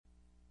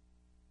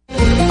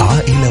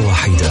كل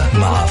واحدة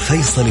مع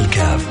فيصل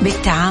الكاف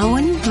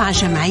بالتعاون مع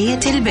جمعية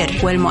البر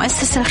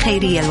والمؤسسة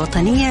الخيرية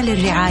الوطنية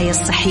للرعاية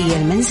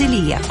الصحية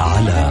المنزلية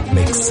على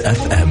ميكس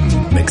اف ام.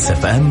 ميكس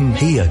اف ام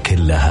هي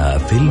كلها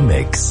في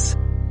الميكس.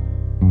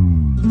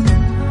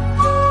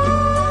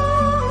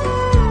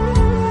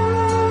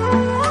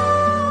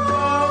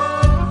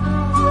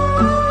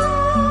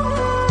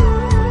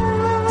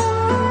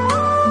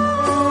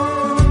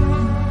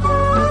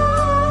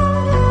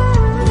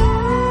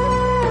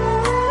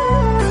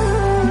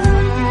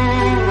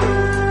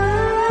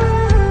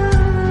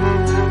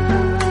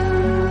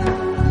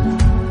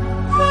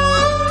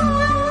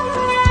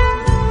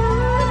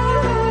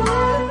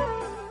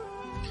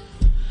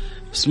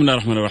 بسم الله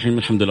الرحمن الرحيم.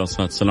 الحمد لله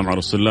والصلاة والسلام على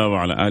رسول الله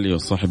وعلى آله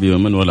وصحبه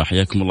ومن والاه.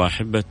 حياكم الله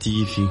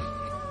أحبتي في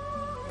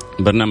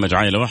برنامج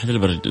عائلة واحدة،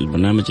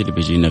 البرنامج اللي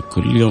بيجينا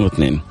كل يوم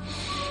اثنين،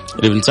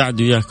 اللي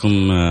بنساعد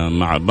وياكم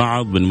مع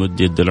بعض،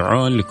 بنمد يد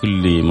العون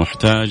لكل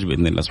محتاج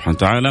بإذن الله سبحانه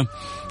وتعالى.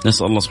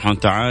 نسأل الله سبحانه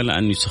وتعالى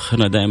أن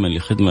يسخرنا دائما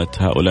لخدمة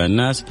هؤلاء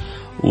الناس،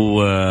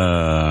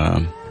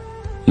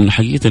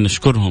 حقيقة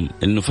نشكرهم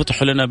إنه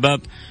فتحوا لنا باب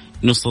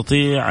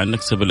نستطيع أن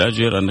نكسب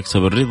الأجر، أن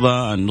نكسب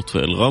الرضا، أن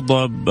نطفئ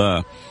الغضب.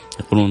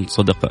 يقولون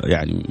صدقة،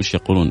 يعني مش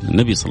يقولون،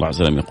 النبي صلى الله عليه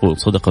وسلم يقول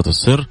صدقة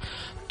السر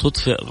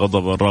تطفئ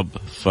غضب الرب.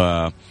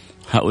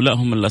 فهؤلاء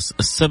هم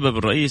السبب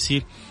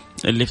الرئيسي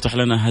اللي يفتح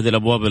لنا هذه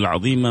الأبواب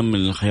العظيمة من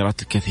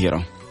الخيرات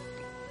الكثيرة.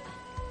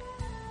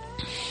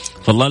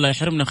 فالله لا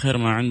يحرمنا خير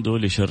ما عنده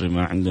لشر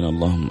ما عندنا،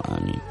 اللهم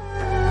آمين.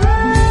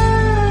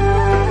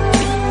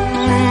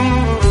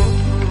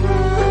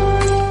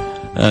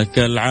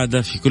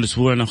 كالعادة في كل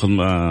أسبوع نأخذ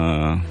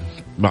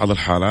بعض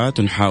الحالات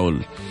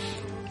ونحاول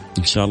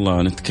إن شاء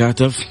الله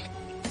نتكاتف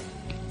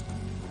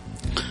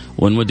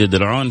ونمد يد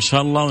العون إن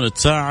شاء الله،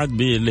 ونتساعد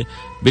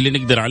باللي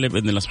نقدر عليه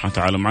بإذن الله سبحانه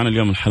وتعالى. معنا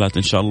اليوم الحالات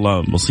إن شاء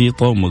الله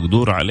بسيطة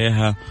ومقدور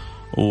عليها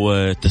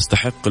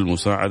وتستحق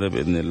المساعدة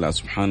بإذن الله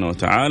سبحانه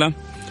وتعالى.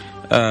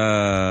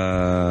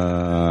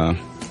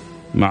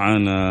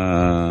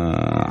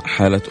 معنا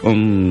حالة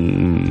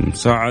أم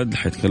سعد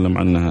حيتكلم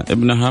عنها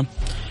ابنها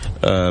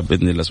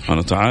بإذن الله سبحانه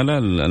وتعالى.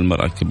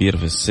 المرأة كبيرة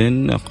في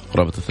السن،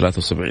 قرابة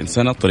 73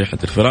 سنة، طريحة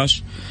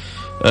الفراش،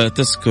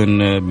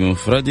 تسكن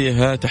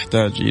بمفردها،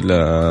 تحتاج إلى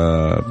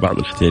بعض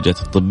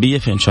الاحتياجات الطبية.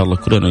 فإن شاء الله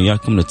كلنا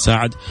وياكم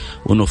نتساعد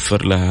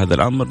ونوفر لها هذا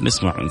الأمر،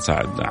 نسمع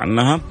ونساعد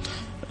عنها.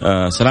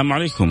 السلام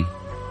عليكم.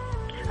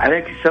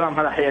 عليك السلام.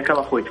 هلا حياك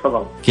الله أخوي،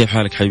 تفضل. كيف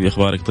حالك حبيبي؟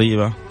 أخبارك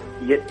طيبة؟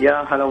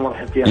 يا هلا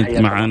ومرحبا فيك. أنت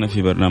معنا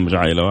في برنامج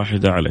عائلة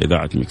واحدة على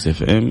إذاعة ميكس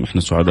اف ام.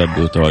 إحنا سعداء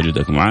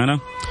بتواجدك معنا،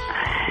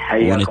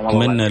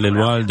 ونتمنى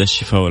للوالدة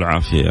الشفاء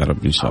والعافية يا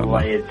رب إن شاء الله.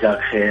 الله يجزاك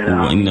خير،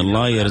 وإن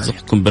الله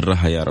يرزقكم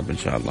برها يا رب إن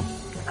شاء الله.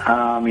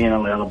 آمين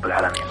الله يا رب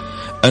العالمين.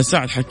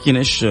 سعد حكينا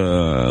إيش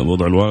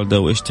وضع الوالدة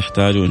وإيش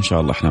تحتاجه، وإن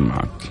شاء الله إحنا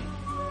معك.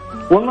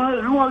 والله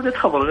الوالدة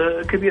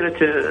خبر كبيرة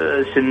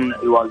سن،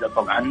 الوالدة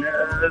طبعا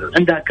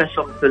عندها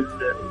كسر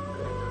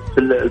في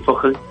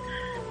الفخذ،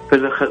 في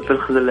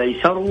الفخذ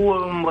الأيسر،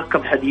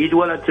 ومركب حديد،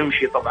 ولا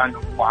تمشي طبعا،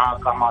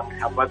 معاقة ما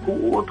تتحرك،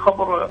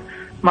 وتخبر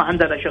ما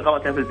عندها لا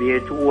شغلاتها في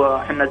البيت.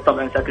 وحنا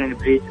طبعا ساكنين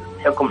بعيد،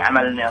 حكم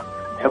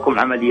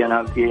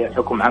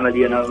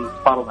عملي أنا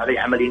فرض علي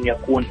عملي أن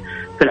يكون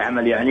في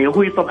العمل يعني.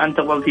 وهي طبعا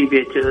تظل في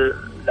بيت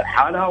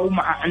لحالها،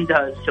 ومع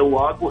عندها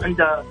السواق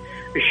وعندها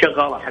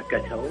الشغالة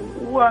حقتها،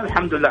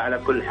 والحمد لله على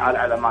كل حال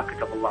على ما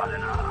كتب الله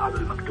لنا، هذا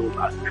المكتوب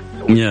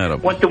يا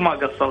رب. وانتم ما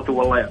قصرتوا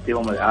والله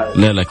يعطيهم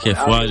العافية. لا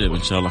كيف واجب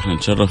إن شاء الله. احنا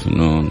نتشرف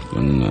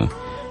إنه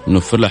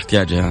نوفر لها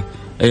احتياجها.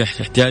 أي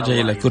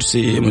احتياجها إلى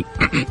كرسي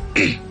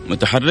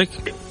متحرك.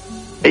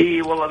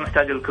 اي والله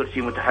محتاج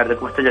الكرسي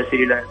متحرك، محتاج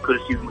اسير الى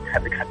كرسي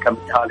متحرك.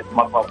 حكمتها لك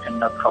مره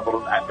وحنا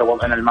خبر حتى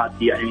وضعنا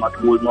المادي يعني ما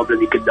تقول مو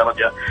بذيك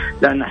الدرجه،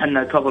 لان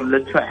حنا خبر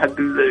ندفع حق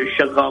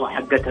الشغاله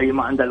حقتها، هي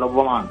ما عندها الا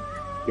الضمان،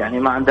 يعني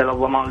ما عندها الا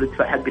الضمان.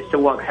 ندفع حق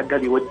السواق حقها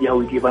يوديها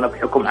ويجيب. انا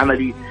بحكم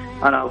عملي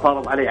انا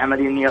فرض علي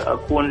عملي اني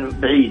اكون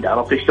بعيد،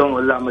 عرفت شلون؟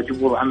 ولا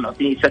مجبور عم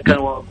اعطيني سكن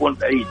واكون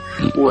بعيد،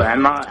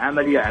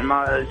 وعملي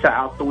اعمال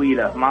ساعات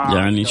طويله. ما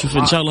يعني شوف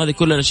ان شاء الله هذه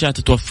كل الاشياء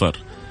تتوفر،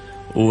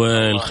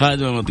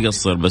 والخادمة ما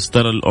تقصر، بس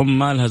ترى الأم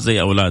ما لها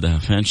زي أولادها.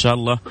 فإن شاء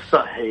الله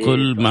صحيح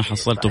كل ما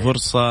حصلتوا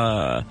فرصة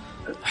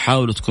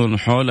حاولوا تكونوا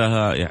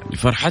حولها، يعني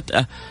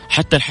فرحتها.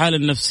 حتى الحالة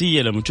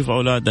النفسية لما تشوف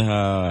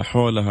أولادها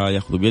حولها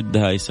يأخذوا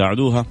بيدها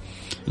يساعدوها،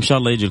 إن شاء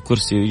الله يجي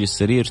الكرسي ويجي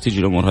السرير، تيجي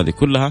الأمور هذه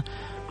كلها.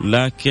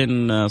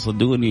 لكن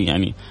صدقوني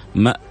يعني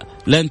ما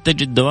لن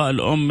تجد دواء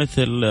الأم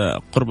مثل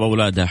قرب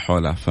أولادها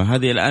حولها.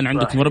 فهذه الآن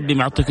عندكم ربي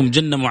معطيكم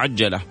جنة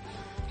معجلة،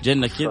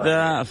 جنة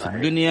كذا في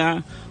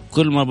الدنيا.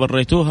 كل ما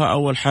بريتوها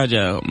أول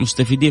حاجة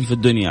مستفيدين في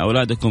الدنيا،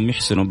 أولادكم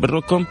يحسنوا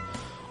بركم،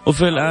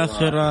 وفي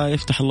الآخرة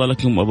يفتح الله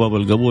لكم أبواب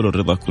القبول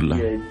والرضا كلها.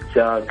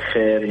 جزاك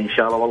خير إن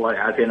شاء الله. والله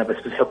يعافينا بس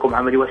بالحكم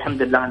عملي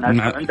والحمد لله أنا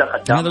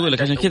عندها خدام. هذا أقول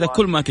لك عشان كذا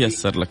كل ما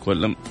تيسر لك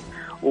ولا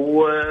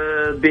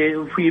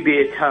وفي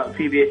بيتها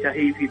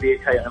هي في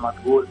بيتها يعني ما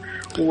تقول.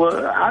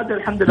 وهذا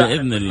الحمد لله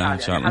بإذن الله. إن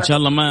شاء الله إن شاء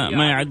الله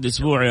ما يعد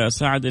أسبوع يا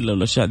سعد إلا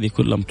والأشياء دي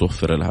كلها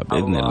متوفرة لها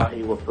بإذن الله. الله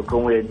يوفقكم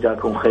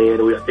ويجزاكم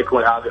خير ويعطيكم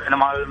العافية. إحنا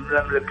ما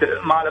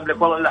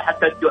نملك والله إلا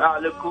حتى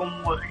الدعاء لكم.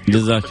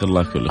 جزاك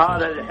الله كل خير.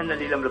 هذا اللي إحنا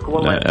اللي نملكه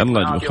والله.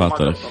 الله يجبر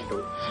خاطرك.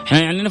 إحنا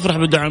يعني نفرح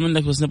بالدعاء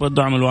منك بس نبغى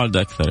الدعاء من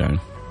الوالدة أكثر يعني.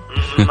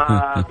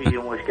 ما في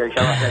مشكلة إن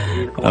شاء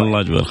الله. الله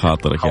يجبر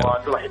خاطرك يا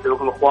رب. الله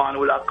يدلكم الإخوان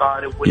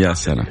والأقارب. يا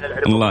سلام.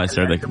 الله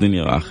يسعدك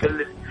دنيا وآخرة.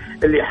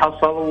 اللي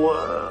حصل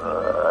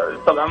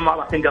طبعا ما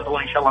راح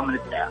تنقطعون إن شاء الله من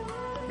الدعاء.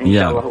 إن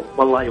شاء الله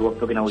والله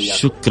يوفقنا وياك.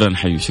 شكرا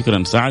حبيبي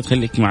شكرا سعد.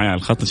 خليك معي على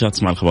الخط عشان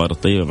تسمع الأخبار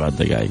الطيبة بعد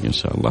دقائق إن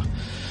شاء الله.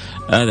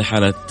 هذه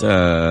حالة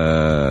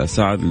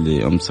سعد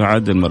لأم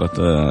سعد.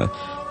 المرة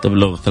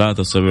تبلغ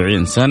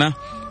 73 سنة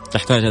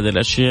تحتاج هذه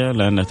الأشياء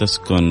لأنها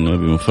تسكن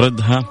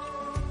بمفردها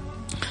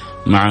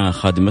مع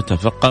خادمتها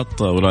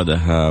فقط.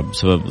 أولادها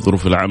بسبب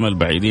ظروف العمل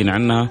بعيدين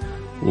عنها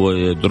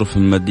وظروف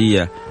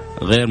المادية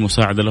غير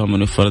مساعدة لهم أن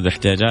يوفر هذه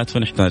الاحتياجات.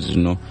 فنحتاج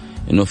أنه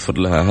نوفر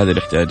لها هذه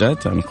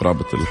الاحتياجات يعني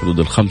قرابة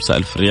الحدود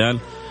 5,000 ريال.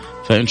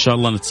 فإن شاء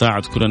الله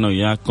نتساعد كلنا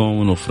وياكم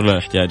ونوفر لها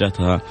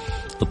احتياجاتها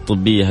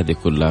الطبية هذه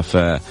كلها.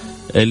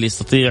 فاللي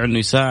يستطيع أنه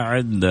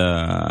يساعد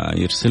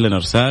يرسل لنا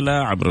رسالة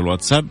عبر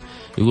الواتساب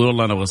يقول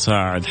والله أنا أبغى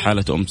أساعد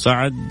حالة أم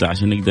سعد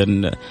عشان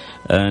نقدر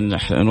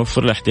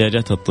نوفر لها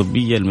احتياجاتها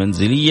الطبية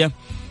المنزلية.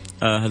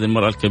 هذه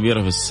المرأة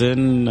الكبيرة في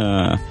السن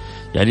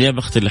يعني يا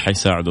بخت اللي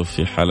حيساعده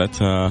في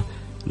حالتها.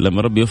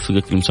 لما ربي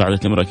يوفقك لمساعدة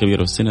امرأة كبيرة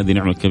في السن هذه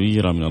نعمة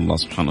كبيرة من الله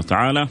سبحانه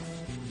وتعالى.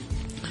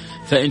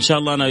 فإن شاء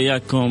الله أنا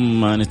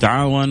وياكم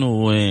نتعاون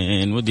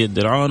ونود يد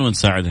العون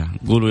ونساعدها.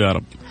 قولوا يا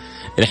رب.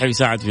 اللي حابب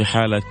يساعد في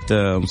حالة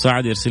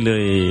مساعدة يرسل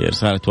لي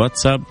رسالة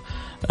واتساب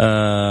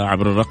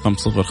عبر الرقم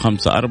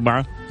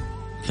 054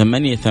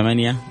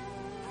 88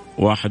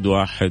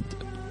 11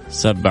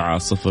 700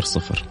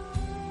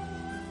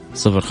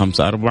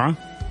 054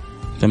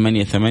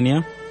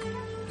 88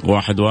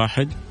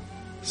 11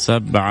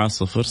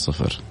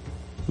 700.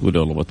 يقول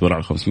والله بتبرع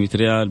ب 500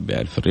 ريال ب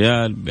 1000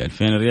 ريال ب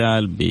 2000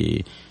 ريال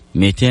ب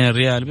 200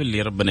 ريال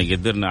باللي ربنا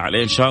يقدرنا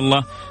عليه. إن شاء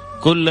الله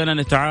كلنا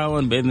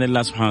نتعاون بإذن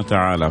الله سبحانه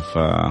وتعالى.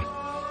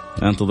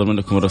 فأنتظر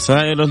منكم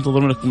الرسائل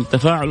وأنتظر منكم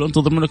التفاعل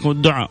وأنتظر منكم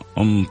الدعاء.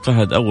 أم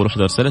فهد أول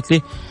وحدة أرسلت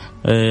لي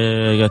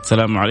قالت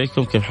السلام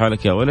عليكم كيف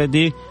حالك يا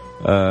ولدي.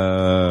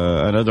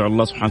 أنا أدعو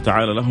الله سبحانه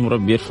وتعالى لهم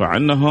ربي يرفع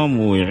عنهم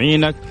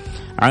ويعينك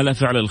على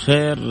فعل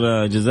الخير.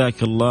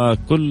 جزاك الله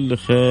كل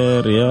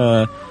خير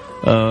يا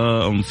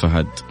أم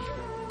فهد.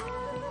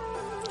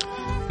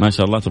 ما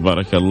شاء الله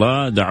تبارك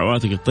الله.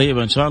 دعواتك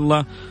الطيبة إن شاء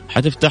الله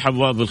حتفتح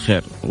أبواب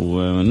الخير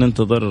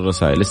وننتظر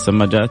الرسائل. لسه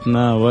ما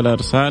جاءتنا ولا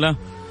رسالة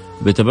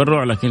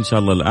بتبرع لكن إن شاء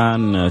الله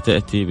الآن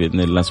تأتي بإذن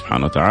الله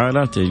سبحانه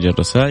وتعالى. تيجي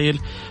الرسائل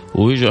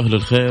ويجوا أهل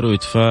الخير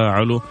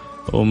ويتفاعلوا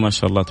وما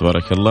شاء الله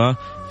تبارك الله.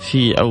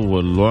 في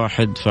أول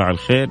واحد فاعل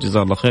خير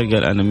جزاه الله خير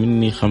قال أنا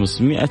مني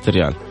 500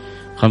 ريال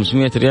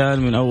 500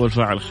 ريال من أول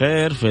فاعل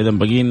خير. فإذا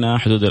بقينا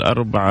حدود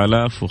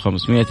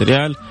 4500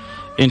 ريال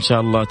إن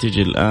شاء الله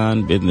تيجي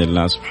الآن بإذن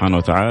الله سبحانه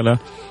وتعالى.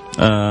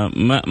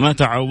 ما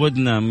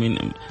تعودنا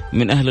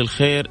من أهل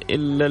الخير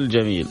إلا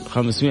الجميل.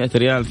 500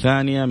 ريال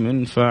ثانية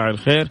من فاعل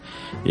خير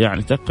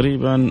يعني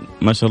تقريبا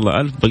ما شاء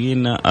الله 1000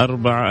 بقينا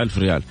 4000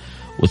 ريال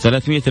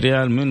و300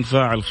 ريال من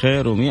فاعل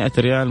خير و100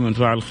 ريال من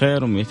فاعل خير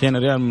و200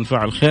 ريال من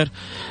فاعل خير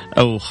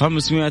أو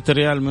 500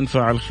 ريال من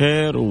فاعل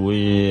خير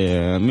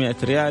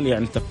و100 ريال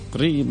يعني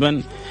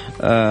تقريبا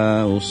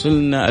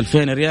وصلنا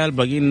 2000 ريال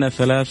بقينا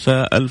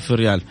 3000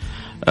 ريال.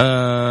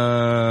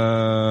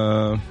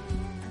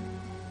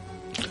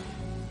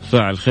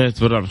 فاعل خير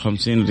تبرع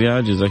ب50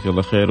 ريال جزاك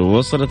الله خير.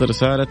 ووصلت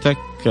رسالتك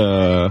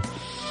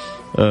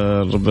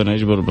ربنا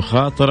يجبر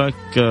بخاطرك.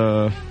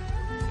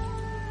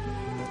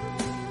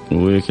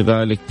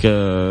 وكذلك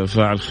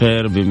فاعل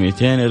خير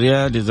ب200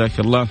 ريال جزاك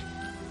الله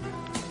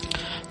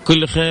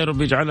كل خير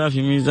وبيجعلها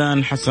في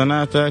ميزان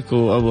حسناتك.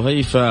 وأبو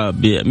هيفا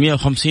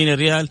ب150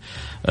 ريال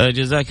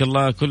جزاك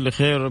الله كل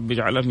خير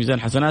وبيجعلها في ميزان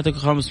حسناتك.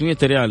 500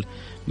 ريال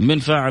من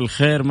فاعل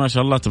خير ما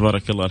شاء الله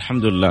تبارك الله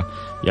الحمد لله.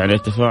 يعني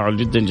التفاعل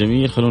جدا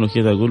جميل. خلونا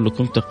كذا أقول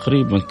لكم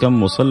تقريبا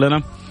كم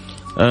وصلنا.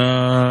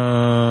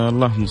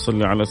 اللهم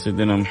صل على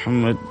سيدنا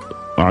محمد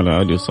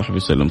وعلى آله وصحبه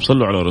وسلم.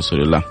 صلوا على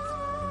رسول الله.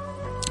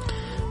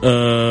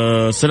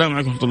 السلام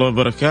عليكم ورحمة الله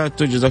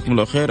وبركاته. جزاكم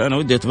الله خير. أنا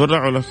ودي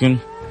أتبرع ولكن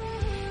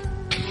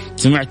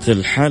سمعت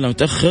الحالة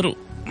متأخر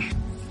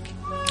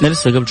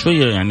لسه قبل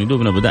شوية يعني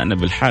دوبنا بدأنا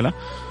بالحالة.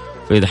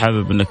 فإذا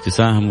حابب أنك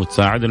تساهم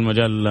وتساعد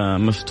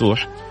المجال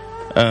مفتوح.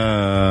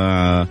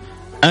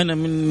 أنا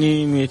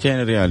مني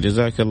 200 ريال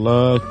جزاك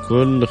الله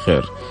كل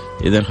خير.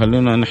 إذا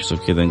خلونا نحسب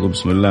كذا نقول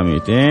بسم الله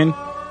 200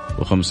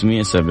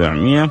 و500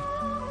 700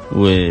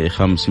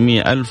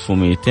 و500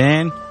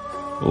 1200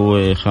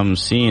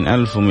 و50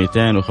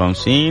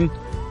 1250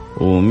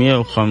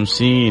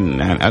 و150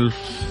 يعني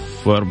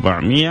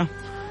 1400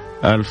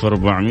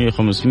 1400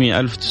 500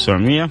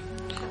 1900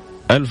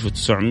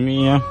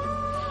 1900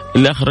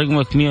 اللي آخر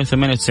رقمك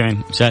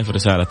 198. شايف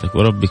رسالتك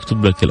ورب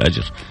يكتب لك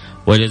الأجر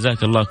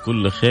وجزاك الله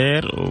كل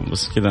خير.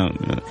 وبس كذا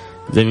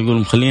زي ما يقولوا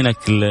مخلينك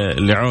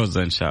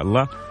لعوزة إن شاء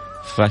الله،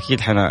 فأكيد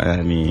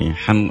يعني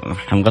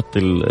حنغطي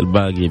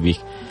الباقي بيك.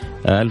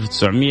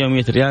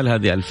 1900 ريال،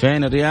 هذه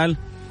 2000 ريال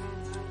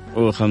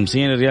و50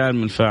 ريال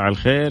من فاعل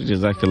خير،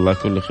 جزاك الله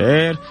كل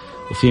خير.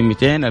 وفي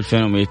 200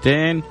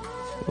 2200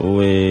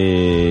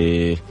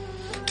 وفي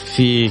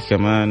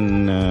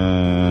كمان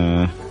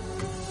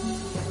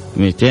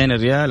 200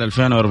 ريال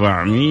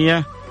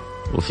 2400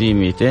 وفي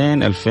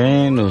 200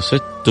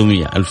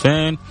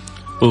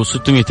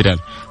 2600 ريال.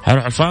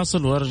 هروح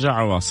الفاصل وارجع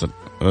اواصل.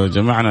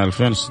 جمعنا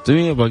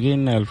 2600 وباقي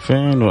لنا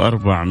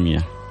 2400.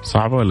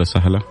 صعبة ولا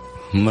سهلة؟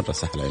 مرة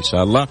سهلة إن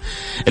شاء الله.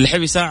 اللي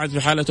يحب يساعد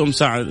في حالة أم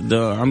سعد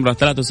عمرها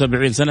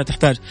 73 سنة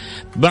تحتاج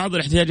بعض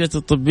الاحتياجات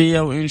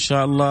الطبية، وإن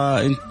شاء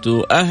الله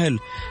أنتوا أهل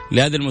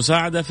لهذه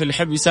المساعدة. في اللي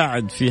يحب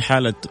يساعد في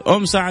حالة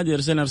أم سعد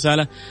يرسلنا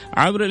رسالة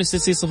عبر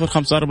الاستسي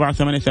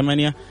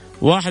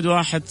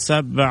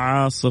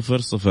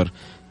 0548811700.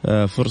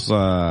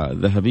 فرصة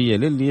ذهبية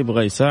للي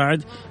يبغى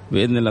يساعد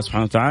بإذن الله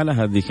سبحانه وتعالى.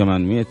 هذه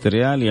كمان 100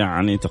 ريال،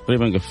 يعني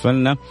تقريبا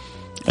قفلنا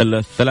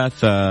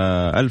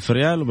 3000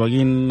 ريال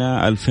وباقي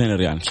لنا 2000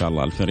 ريال إن شاء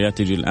الله. 2000 ريال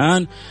تيجي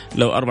الآن.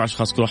 لو 4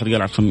 أشخاص كل واحد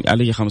قال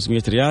عليه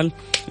 500 ريال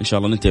إن شاء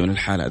الله ننتهي من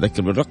الحالة.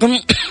 أذكر بالرقم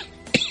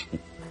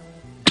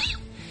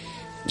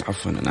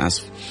عفوا أنا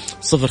آسف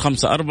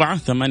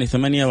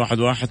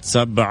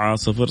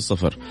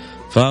 0548811700.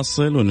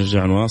 فاصل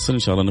ونرجع نواصل إن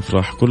شاء الله.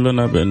 نفرح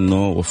كلنا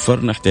بأنه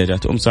وفرنا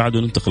احتياجات أم سعد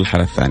وننتقل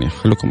للحالة الثانية.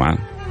 خليكم معنا.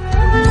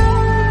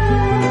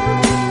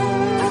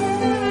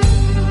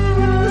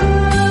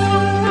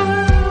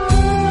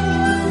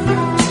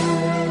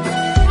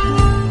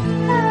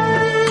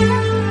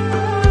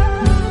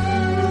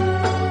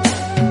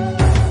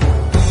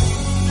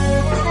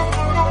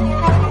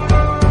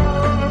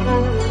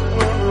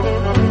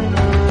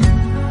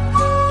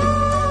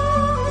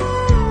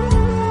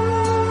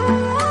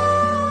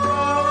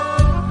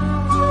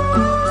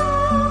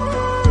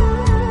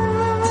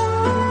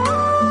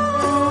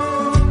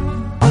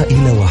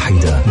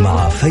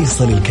 مع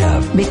فيصل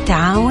الكاف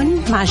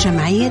بالتعاون مع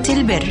جمعية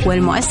البر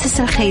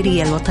والمؤسسة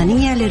الخيرية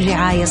الوطنية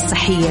للرعاية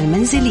الصحية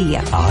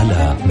المنزلية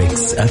على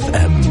ميكس اف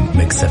ام.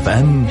 ميكس اف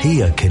ام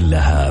هي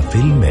كلها في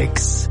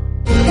الميكس.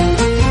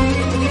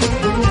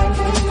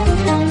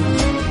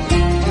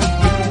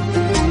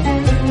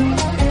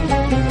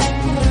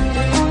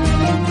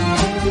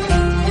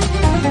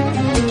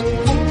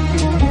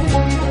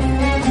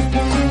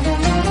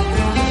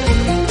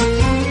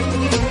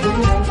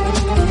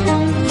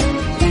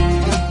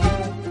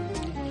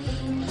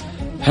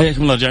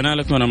 حياكم الله. رجعنا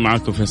لكم وانا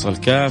معاكم فيصل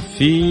كاف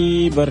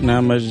في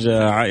برنامج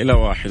عائلة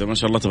واحدة. ما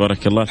شاء الله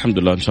تبارك الله، الحمد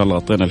لله ان شاء الله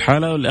غطينا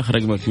الحالة. واللي اخر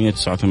رقمك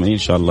 189 ان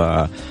شاء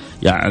الله،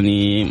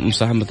 يعني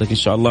مساهمتك ان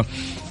شاء الله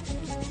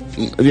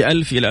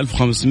ب1000 إلى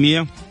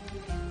 1500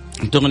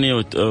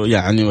 تغني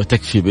يعني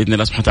وتكفي بإذن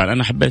الله سبحانه وتعالى.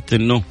 أنا حبيت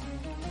إنه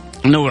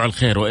نوع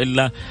الخير،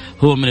 وإلا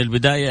هو من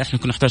البداية إحنا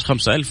كنا نحتاج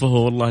 5000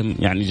 وهو والله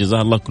يعني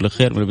جزاه الله كل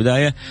خير من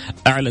البداية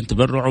أعلن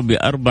تبرعه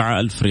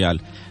ب4000 ريال.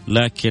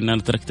 لكن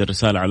أنا تركت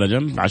الرسالة على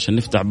جنب عشان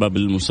نفتح باب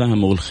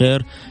المساهمة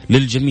والخير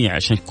للجميع،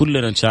 عشان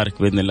كلنا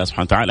نشارك بإذن الله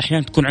سبحانه وتعالى.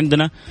 أحيانا تكون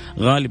عندنا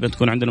غالبا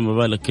تكون عندنا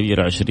مبالغ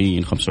كبيرة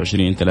 20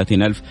 25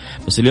 30 ألف،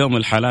 بس اليوم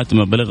الحالات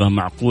مبالغها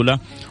معقولة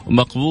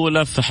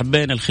ومقبولة،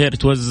 فحبينا الخير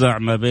توزع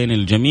ما بين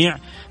الجميع.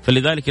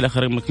 فلذلك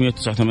الآخر رقمك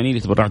 189 اللي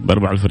تبرعت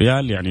ب4000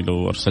 ريال، يعني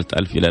لو أرسلت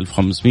 1000 إلى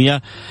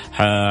 1500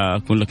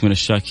 حأكون لك من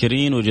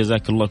الشاكرين،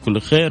 وجزاك الله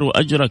كل خير،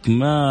 وأجرك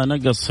ما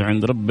نقص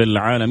عند رب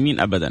العالمين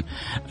أبدا.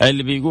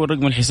 اللي بيقول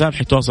رقم الحساب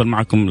حيتواصل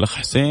معكم الأخ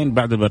حسين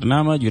بعد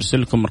البرنامج،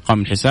 يرسل لكم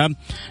أرقام الحساب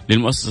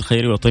للمؤسسة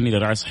الخيرية الوطنية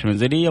للرعاية الصحية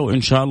المنزلية،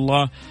 وإن شاء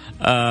الله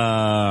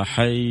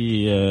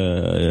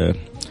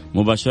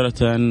مباشرة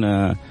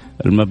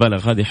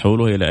المبالغ هذه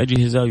يحولوها إلى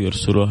أجهزة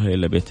ويرسلوها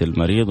إلى بيت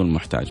المريض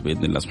والمحتاج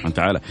بإذن الله سبحانه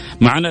وتعالى.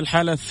 معنا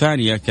الحالة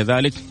الثانية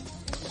كذلك،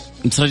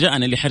 بس رجاءً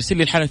اللي حرسل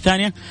لي الحالة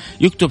الثانية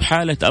يكتب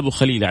حالة أبو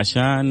خليل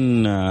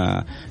عشان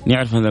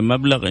نعرف هذا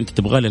المبلغ أنت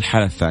تبغى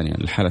للحالة الثانية.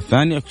 الحالة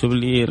الثانية اكتب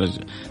لي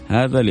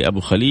هذا لأبو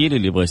خليل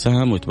اللي يبغى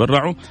يساهم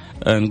ويتبرعوا.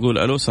 نقول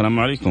ألو، السلام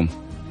عليكم.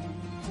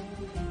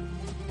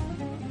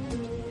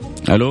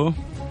 ألو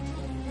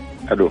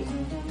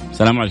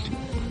السلام عليكم.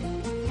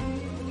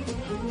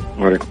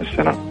 وعليكم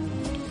السلام.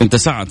 أنت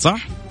سعد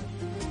صح؟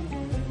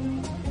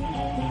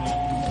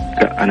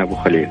 لا أنا أبو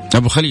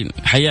خليل.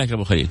 حياك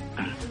أبو خليل،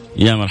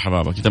 يا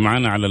مرحبا بك. أنت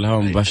معنا على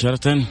الهواء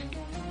مباشرة.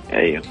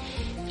 أيوه،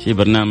 في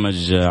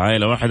برنامج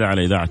عائلة واحدة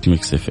على إذاعة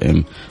ميكس اف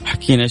ام.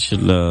 حكينا إيش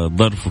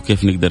الظرف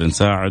وكيف نقدر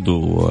نساعد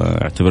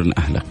واعتبرنا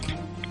أهلك.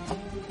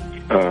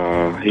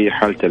 هي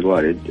حالة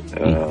الوالد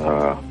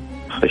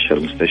خش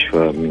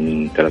المستشفى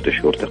من 3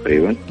 شهور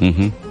تقريبا.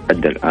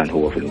 حتى الآن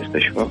هو في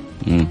المستشفى.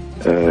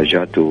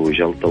 جاته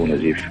جلطة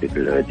ونزيف في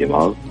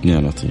الدماغ.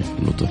 يا لطيف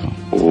لطفة.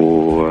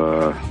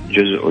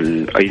 وجزء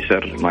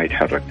الأيسر ما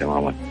يتحرك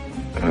تماما.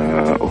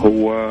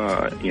 هو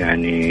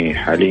يعني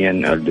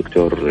حاليا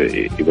الدكتور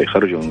يبغى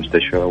يخرجه من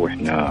المستشفى،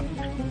 وإحنا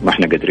ما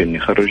إحنا قادرين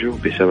نخرجه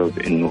بسبب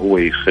إنه هو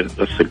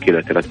يغسل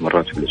كلى 3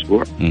 مرات في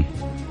الأسبوع.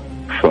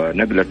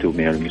 فنقلته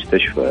من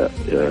المستشفى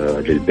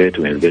للبيت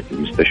ومن البيت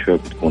للمستشفى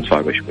بتكون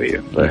صعبة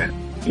شوية.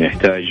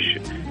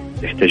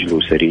 يحتاج له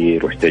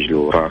سرير، ويحتاج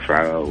له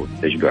رافعة،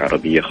 ويحتاج له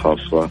عربية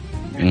خاصة،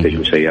 يحتاج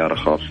له سيارة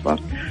خاصة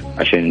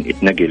عشان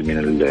يتنقل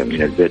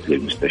من البيت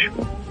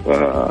للمستشفى.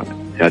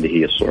 فهذه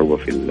هي الصعوبة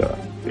في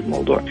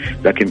الموضوع.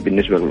 لكن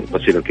بالنسبة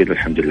للغسيل الكلى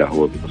الحمد لله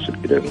هو بيغسل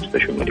كده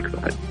المستشفى الملك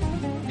فهد.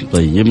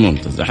 طيب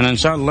ممتاز. احنا ان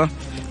شاء الله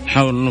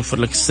نحاول نوفر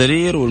لك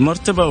السرير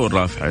والمرتبة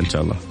والرافعة ان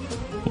شاء الله،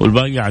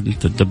 والباقي عاد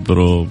انت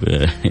تدبروا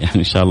يعني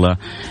ان شاء الله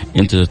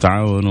انتوا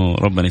تتعاونوا،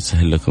 ربنا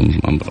يسهل لكم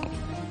امره.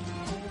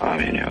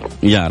 آمين يا رب.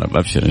 يا رب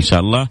أبشر إن شاء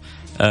الله.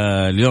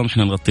 اليوم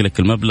إحنا نغطي لك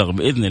المبلغ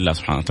بإذن الله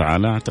سبحانه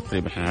وتعالى.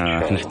 تقريبا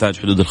إحنا نحتاج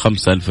حدود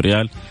 5,000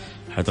 ريال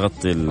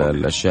حتغطي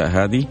الأشياء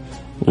هذه،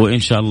 وإن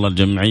شاء الله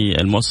الجمعية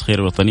المؤسسة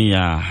الخيرية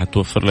الوطنية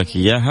حتوفر لك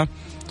إياها،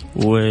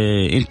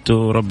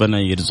 وإنتوا ربنا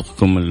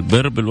يرزقكم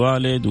البر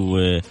بالوالد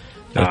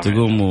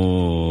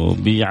وتقوموا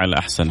بي على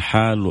أحسن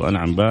حال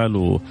وأنعم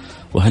بال،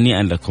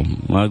 وهنيئا لكم.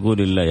 ما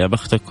أقول إلا يا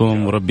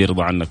بختكم، وربي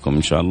يرضى عنكم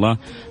إن شاء الله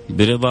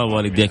برضا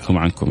والديكم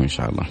عنكم إن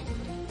شاء الله.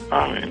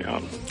 آمين يا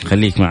رب.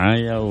 خليك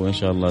معايا وإن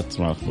شاء الله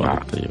تسمع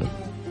أخبار طيبة.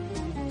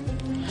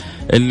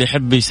 اللي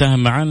يحب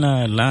يساهم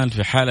معنا الآن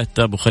في حالة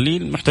أبو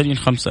خليل محتاجين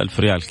 5,000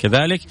 ريال،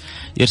 كذلك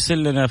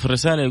يرسل لنا في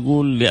الرسالة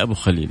يقول لأبو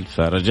خليل.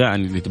 فرجاء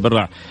اللي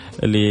يتبرع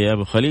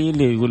لأبو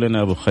خليل يقول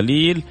لنا أبو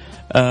خليل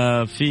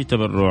في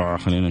تبرع،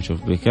 خلينا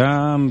نشوف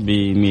بكام،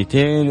 ب200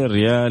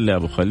 ريال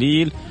لأبو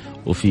خليل،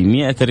 وفي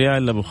 100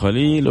 ريال لأبو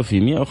خليل، وفي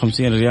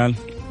 150 ريال،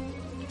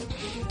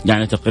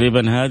 يعني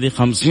تقريبا هذه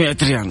 500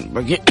 ريال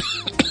باقي.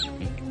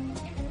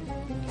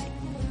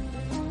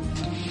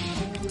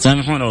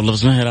 سامحونا والله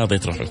بس ما هي راضية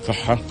تروح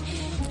الكحة،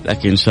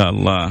 لكن إن شاء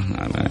الله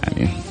أنا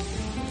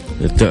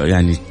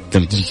يعني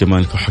تمتلي كمان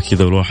الكحة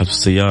كذا والواحد في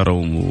السيارة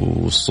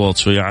والصوت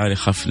شوية عالي،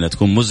 خاف إنها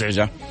تكون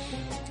مزعجة،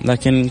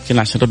 لكن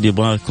عشان ربي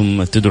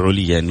يبغاكم تدعوا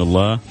لي إن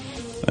الله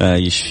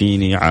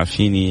يشفيني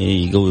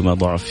يعافيني يقوي ما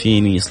ضعف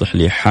فيني يصلح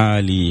لي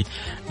حالي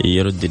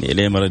يردني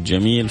إليه مرد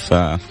جميل.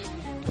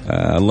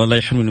 الله لا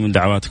يحرمني من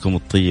دعواتكم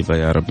الطيبة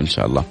يا رب إن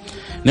شاء الله.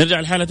 نرجع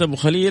لحالة أبو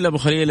خليل. أبو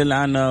خليل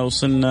الآن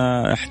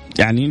وصلنا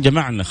يعني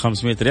جمعنا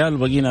 500 ريال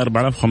وبقينا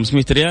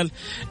 4,500 ريال.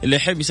 اللي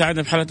يحب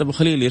يساعدنا في حالة أبو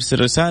خليل يرسل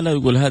رسالة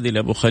ويقول هذه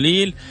لأبو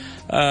خليل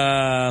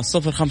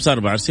 054،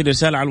 ارسل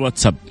رسالة على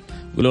الواتساب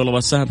يقول والله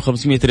بساهم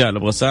 500 ريال،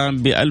 أبغى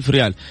ساهم ب1000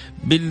 ريال،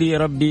 باللي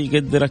ربي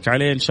يقدرك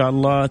عليه إن شاء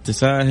الله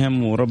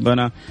تساهم،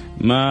 وربنا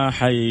ما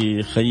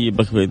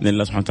حيخيبك بإذن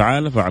الله سبحانه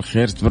وتعالى. فعلى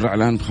الخير تبرع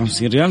الآن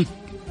ب50 ريال.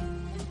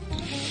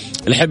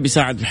 اللي يحب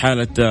يساعد في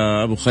حالة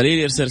أبو خليل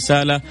يرسل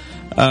رسالة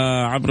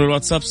عبر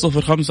الواتساب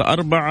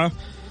 054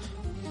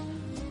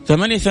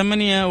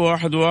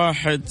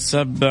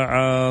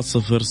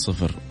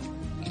 88111700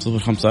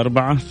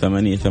 054 88111700.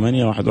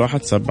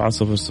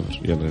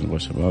 يلا نبغى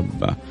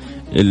شباب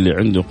اللي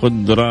عنده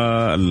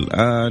قدرة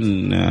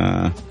الآن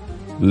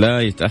لا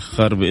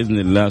يتأخر بإذن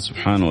الله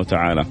سبحانه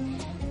وتعالى.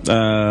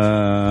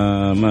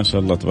 ما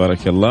شاء الله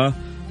تبارك الله.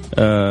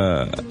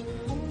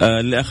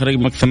 اللي آخر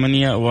رقمك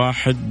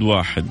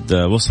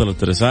 811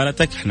 وصلت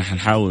رسالتك. احنا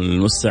حنحاول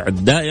نوسع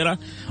الدائرة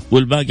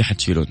والباقي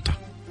حتشيله انت.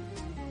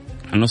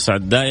 حنوسع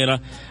الدائرة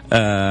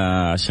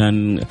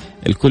عشان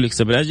الكل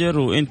يكسب الأجر،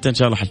 وانت ان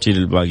شاء الله حتشيل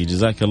الباقي.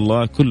 جزاك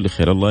الله كل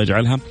خير، الله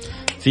يجعلها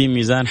في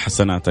ميزان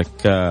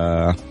حسناتك.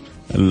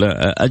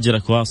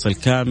 أجرك واصل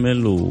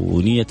كامل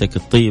ونيتك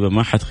الطيبة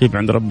ما حتخيب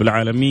عند رب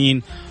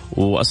العالمين،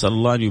 وأسأل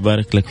الله أن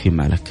يبارك لك في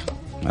مالك.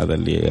 هذا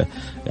اللي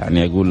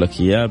يعني أقول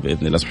لك إياه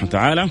بإذن الله سبحانه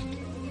وتعالى.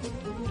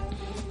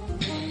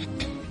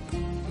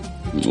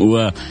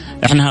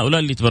 وإحنا هؤلاء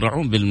اللي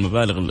يتبرعون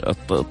بالمبالغ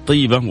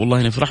الطيبة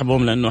والله نفرح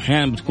بهم، لأنه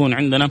أحيانا بتكون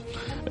عندنا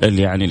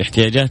يعني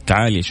الاحتياجات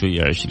عالية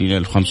شوية،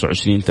 20,000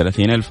 25,000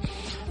 30,000.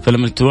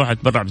 فلما الواحد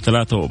يتبرع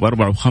ب3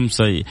 و4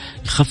 و5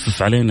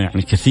 يخفف علينا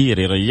يعني كثير،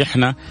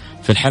 يريحنا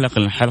في الحلقة،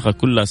 لأن الحلقة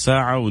كلها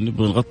ساعة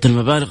ونبغى نغطي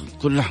المبالغ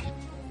كلها.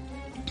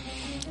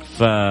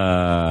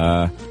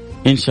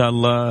 فإن شاء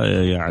الله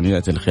يعني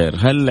يأتي الخير.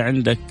 هل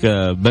عندك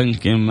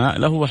بنك ما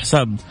له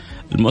حساب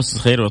المؤسسة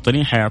الخيرية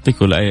الوطنية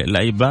حيعطيكوا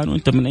الأيبان،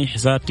 وأنت من أي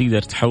حساب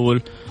تقدر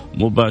تحول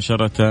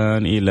مباشرة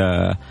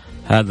إلى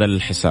هذا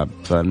الحساب.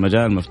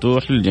 فالمجال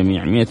مفتوح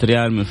للجميع. 100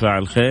 ريال من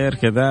فاعل خير،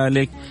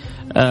 كذلك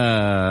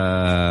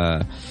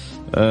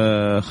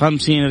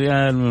 50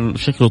 ريال من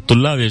شكل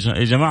الطلاب.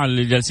 يا جماعة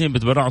اللي جالسين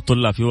بتبرعوا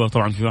الطلاب، هو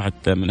طبعا في واحد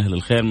من أهل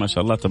الخير ما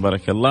شاء الله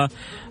تبارك الله،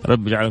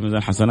 رب يجعله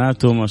ميزان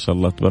حسناته ما شاء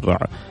الله،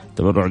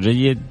 تبرع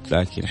جيد.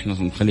 لكن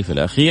احنا نخليه في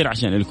الأخير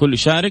عشان الكل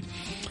يشارك،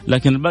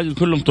 لكن الباقي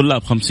كلهم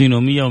طلاب 50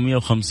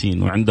 و100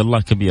 و150، وعند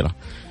الله كبيرة.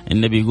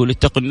 النبي يقول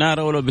اتقوا النار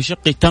ولو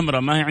بشق تمرة،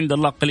 ما هي عند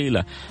الله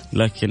قليلة.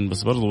 لكن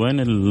بس برضو وين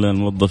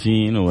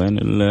الموظفين وين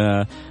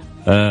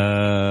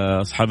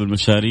أصحاب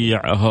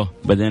المشاريع؟ أهو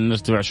بدأنا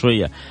نرتفع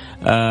شوية.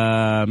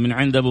 من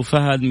عند أبو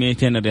فهد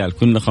 200 ريال،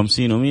 كنا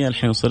 50 و100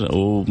 الحين وصل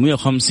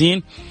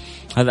و150.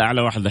 هذا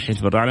أعلى واحد الحين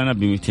تبرع لنا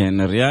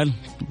ب200 ريال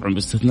طبعا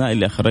باستثناء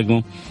اللي آخر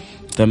رقمه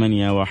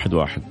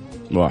 811.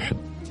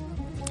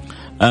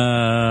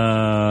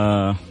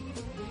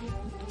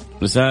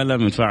 رسالة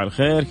من فاعل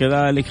خير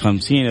كذلك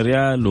 50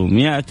 ريال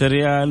و100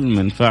 ريال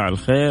من فاعل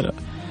خير.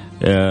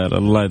 يا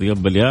الله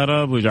يتقبل يا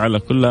رب ويجعلها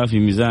كلها في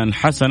ميزان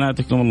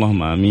حسناتكم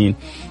اللهم آمين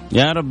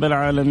يا رب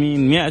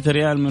العالمين. 100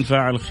 ريال من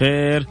فاعل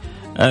خير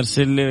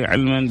أرسل لي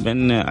علما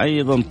بأن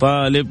أيضا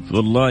طالب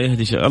والله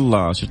يهدي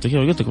الله. شفت كيف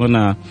قلت لكم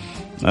أنا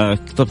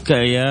طب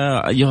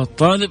يا أيها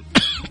الطالب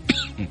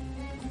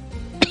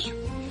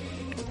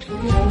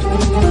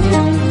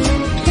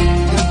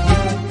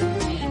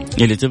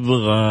اللي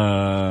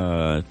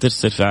تبغى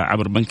ترسل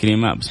عبر بنك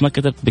الإيماء بس ما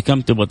كتبت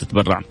بكم تبغى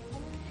تتبرع،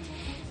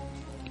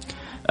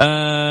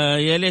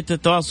 يا ليت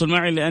التواصل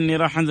معي لأني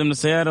راح أنزل من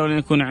السيارة ولن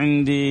يكون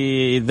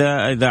عندي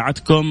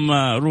إذاعتكم.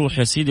 روح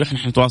يا سيدي وإحنا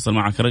حنتواصل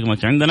معك،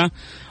 رقمك عندنا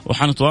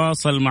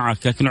وحنتواصل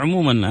معك. لكن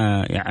عموما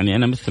يعني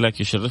أنا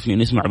مثلك يشرفني أن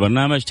نسمع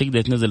برنامج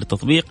تقدر تنزل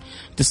التطبيق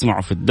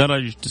تسمعه في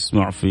الدرج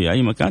تسمعه في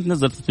أي مكان،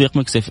 تنزل تطبيق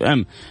ميكس اف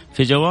ام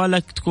في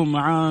جوالك تكون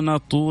معانا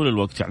طول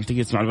الوقت، يعني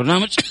تقدر تسمع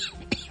البرنامج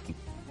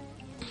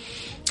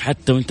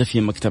حتى وانت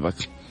في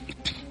مكتبك.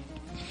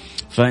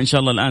 فإن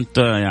شاء الله الآن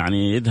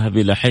يعني يذهب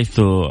إلى حيث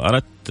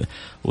أردت،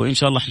 وإن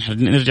شاء الله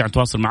نرجع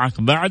نتواصل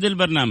معك بعد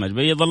البرنامج.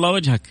 بيض الله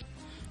وجهك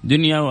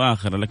دنيا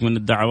وآخرة لك من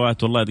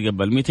الدعوات والله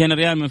يتقبل. 200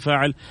 ريال من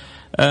فاعل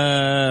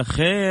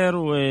خير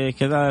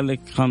وكذلك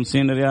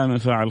 50 ريال من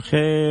فاعل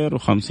خير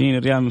و50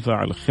 ريال من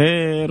فاعل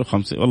خير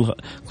و50 والله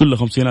كله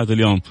 50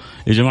 اليوم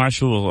يا جماعة.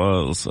 شو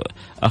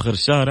آخر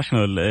الشهر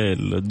إحنا ولا إيه؟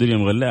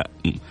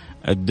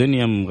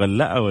 الدنيا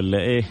مغلقة ولا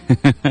إيه؟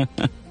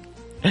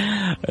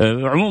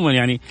 عموما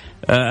يعني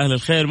أهل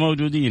الخير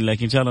موجودين،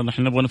 لكن إن شاء الله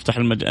نحن نبغى نفتح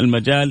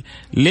المجال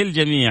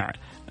للجميع.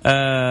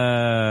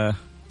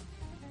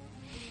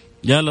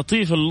 يا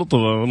لطيف اللطف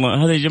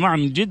والله هذا يا جماعة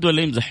من جد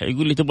ولا يمزح؟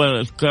 يقول لي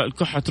تبغى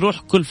الكحة تروح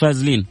كل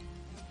فازلين،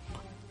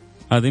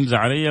 هذا يمزح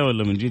علي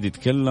ولا من جد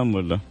يتكلم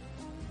ولا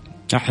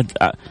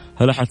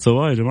هل أحد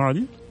سواه يا جماعة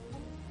دي؟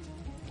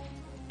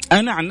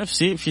 أنا عن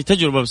نفسي في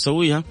تجربة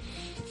بسويها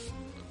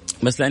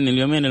بس لأن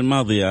اليومين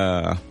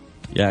الماضية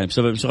يعني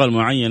بسبب شغل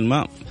معين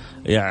ما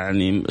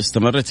يعني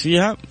استمرت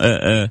فيها.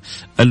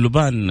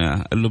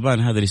 اللبان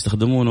هذا اللي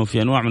يستخدمونه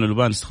في أنواع من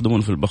اللبان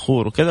يستخدمونه في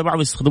البخور وكذا،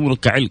 بعض يستخدمونه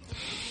كعلق.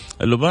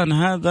 اللبان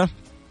هذا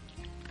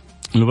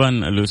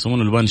اللبان اللي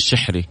يسمونه اللبان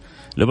الشحري.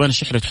 اللبان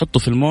الشحري تحطه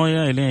في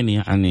الموية لين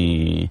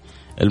يعني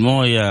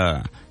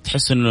الموية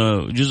تحس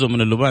إنه جزء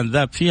من اللبان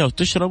ذاب فيها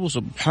وتشربه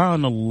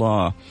سبحان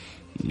الله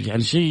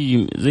يعني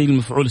شيء زي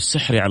المفعول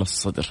السحري على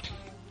الصدر.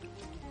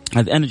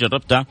 هذه أنا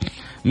جربتها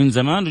من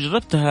زمان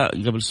وجربتها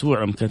قبل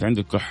أسبوع لما كانت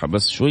عندي كحة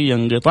بس شوية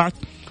انقطعت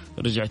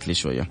رجعت لي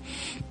شوية.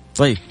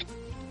 طيب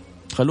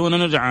خلونا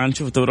نرجع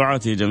نشوف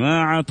تبرعاتي يا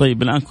جماعة.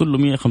 طيب الآن كله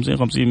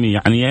 150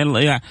 100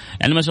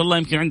 يعني ما شاء الله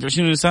يمكن عندي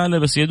 20 رسالة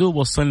بس يدوب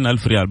وصلنا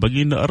 1000 ريال،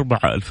 باقي لنا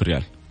 4000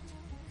 ريال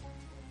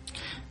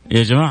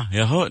يا جماعة.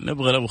 يا هو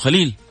نبغى أبو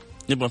خليل،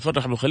 نبغى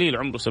نفرح أبو خليل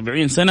عمره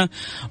 70 سنة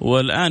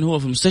والآن هو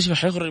في المستشفى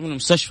حيخرج من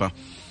المستشفى،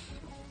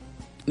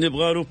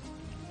 نبغى له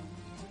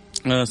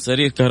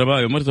سرير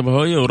كهربائي ومرتبة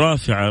هوية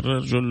ورافعة.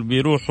 الرجل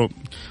بيروح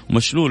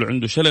مشلول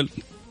عنده شلل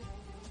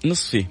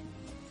نصفي،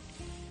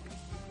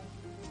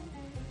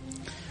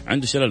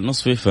 عنده شلل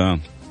نصفي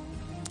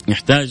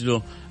فيحتاج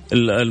له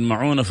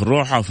المعونة في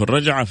الروحة وفي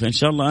الرجعة. فإن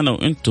شاء الله أنا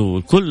وإنتوا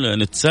الكل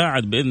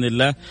نتساعد بإذن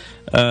الله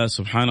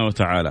سبحانه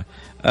وتعالى.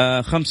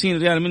 50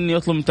 ريال مني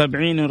يطلب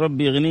متابعيني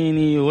وربي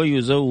يغنيني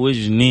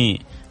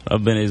ويزوجني.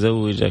 ربنا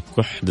يزوجك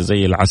وحدة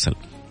زي العسل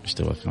مش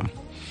تبغى كمان.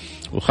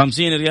 و50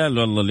 ريال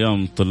والله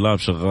اليوم طلاب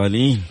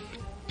شغالين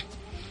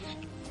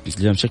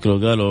اليوم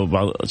شكله قالوا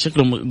بعض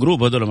شكلهم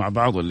جروب هذول مع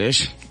بعض ولا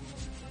إيش؟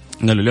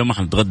 قالوا اليوم ما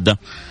حنتغدى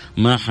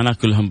ما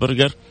حناكل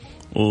همبرجر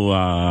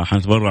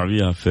وحنتبرع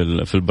بيها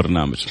في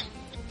البرنامج.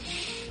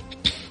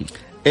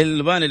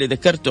 اللبان اللي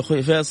ذكرته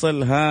أخوي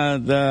فيصل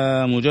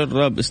هذا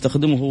مجرب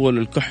استخدمه هو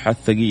للكحة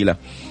الثقيلة.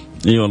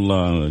 اي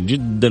والله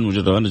جدا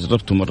مجرب، أنا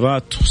جربته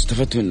مرات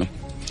واستفدت منه.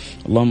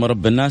 اللهم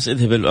رب الناس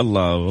اذهب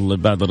الله والله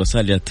بعض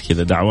الرسائل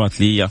كذا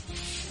دعوات لي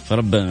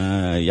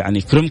فربنا يعني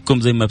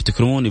يكرمكم زي ما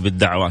بتكرموني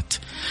بالدعوات.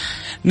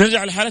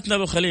 نرجع لحالتنا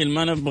أبو خليل،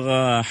 ما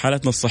نبغى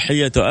حالتنا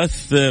الصحية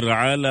تؤثر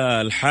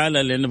على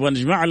الحالة اللي نبغى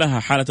نجمع لها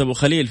حالة أبو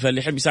خليل.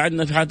 فاللي يحب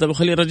يساعدنا في حالة أبو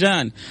خليل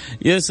رجاء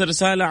يرسل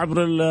رسالة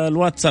عبر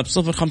الواتساب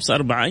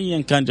 054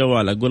 أيا كان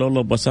جوالك، قول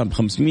والله بسام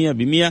 500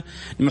 ب100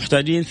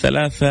 محتاجين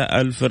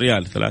 3000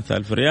 ريال.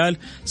 3000 ريال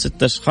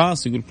 6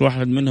 أشخاص، يقول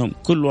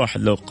كل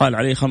واحد لو قال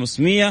عليه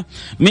 500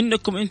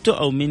 منكم أنتوا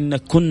أو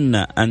منكن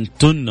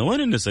أنتن.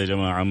 وين الناس يا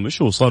جماعة؟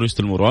 مش وصاروا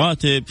يستلموا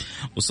رواتب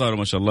وصاروا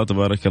ما شاء الله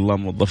تبارك الله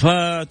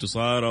موظفات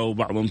وصاروا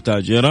بعضهم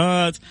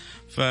تاجرات،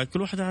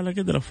 فكل واحد على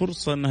قدره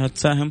فرصة أنها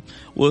تساهم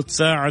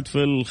وتساعد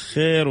في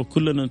الخير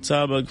وكلنا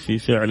نتسابق في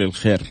فعل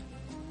الخير.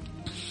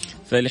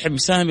 فاللي يحب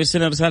يساهم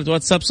يرسلنا رسالة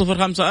واتساب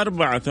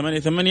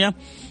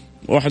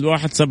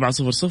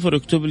 0548811700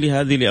 يكتب لي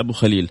هذه لأبو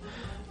خليل.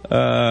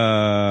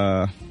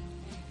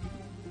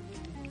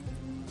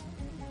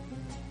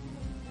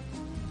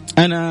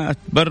 أنا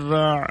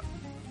أتبرع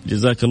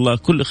جزاك الله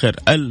كل خير.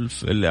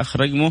 1000 اللي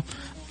آخر رقمه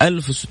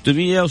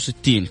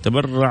 1660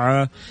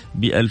 تبرع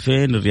ب2000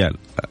 ريال.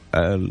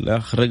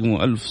 الآخر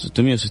رقمه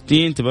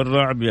 1660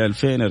 تبرع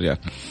ب2000 ريال.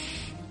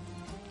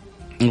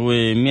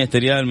 و100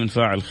 ريال من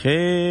فاعل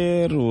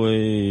خير.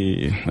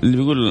 واللي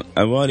بيقول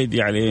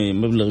والدي عليه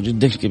مبلغ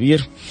جدا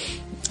كبير.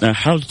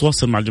 حاول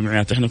تتواصل مع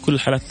الجمعيات، احنا كل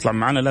الحالات تطلع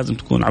معنا لازم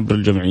تكون عبر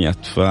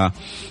الجمعيات،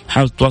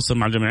 فحاول تتواصل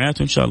مع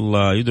الجمعيات وان شاء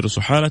الله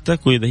يدرسوا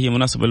حالتك، واذا هي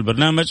مناسبة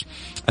للبرنامج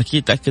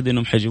اكيد تأكد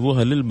انهم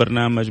حيجيبوها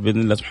للبرنامج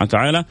باذن الله سبحانه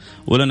وتعالى،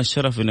 ولنا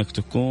الشرف انك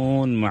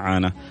تكون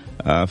معنا.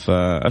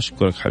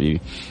 فاشكرك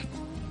حبيبي.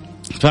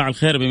 فاعل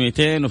خير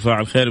ب200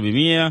 وفاعل خير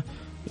ب100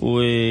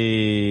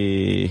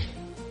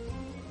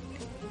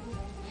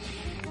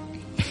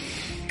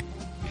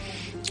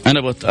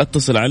 انا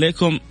بتصل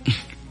عليكم.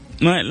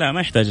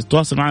 ما يحتاج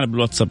تتواصل معنا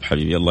بالواتساب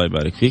حبيبي، الله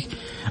يبارك فيك.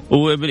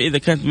 وإذا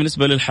كانت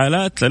بالنسبة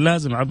للحالات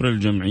لازم عبر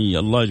الجمعية.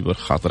 الله يجبر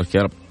خاطرك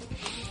يا رب.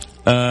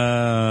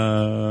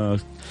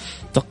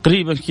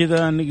 تقريبا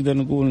كذا نقدر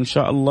نقول إن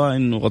شاء الله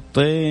إنه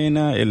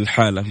غطينا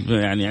الحالة.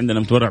 يعني عندنا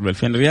متبرع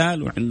ب2000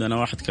 ريال، وعندنا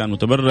واحد كان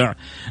متبرع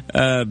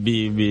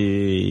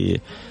ب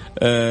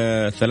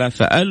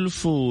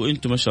 3000،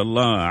 وانتم ما شاء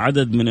الله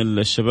عدد من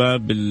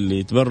الشباب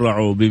اللي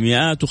تبرعوا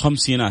بمئات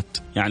وخمسينات.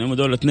 يعني هم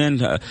دول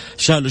اثنين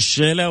شالوا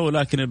الشيلة،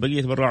 ولكن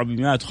البقية تبرعوا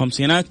بمئات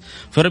وخمسينات.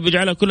 فرب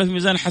يجعلها كلها في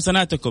ميزان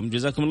حسناتكم،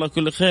 جزاكم الله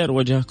كل خير،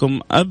 وجهكم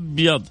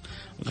أبيض.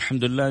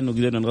 الحمد لله إنه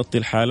قدرنا نغطي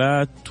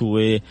الحالات.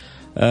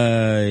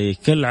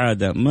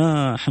 كالعادة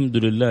ما الحمد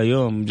لله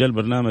يوم جاء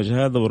البرنامج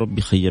هذا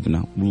وربي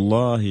خيبنا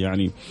والله.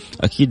 يعني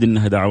أكيد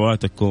إنها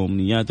دعواتكم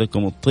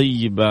نياتكم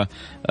الطيبة.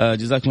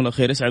 جزاكم الله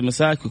خير، يسعد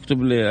مساك،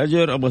 واكتب لي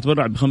أجر. أبغى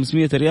أتبرع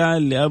ب500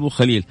 ريال لأبو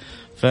خليل،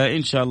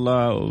 فإن شاء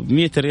الله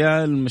 100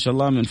 ريال ما شاء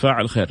الله من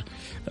فاعل خير،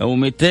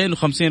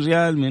 و250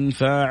 ريال من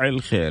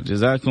فاعل خير.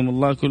 جزاكم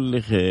الله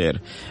كل خير.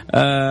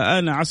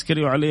 أنا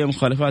عسكري وعلي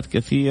مخالفات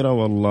كثيرة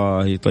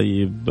والله.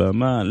 طيب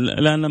ما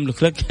لا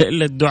نملك لك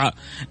إلا الدعاء،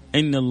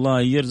 إن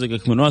الله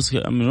يرزقك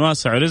من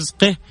واسع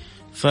رزقه،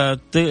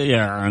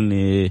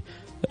 يعني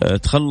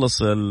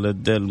تخلص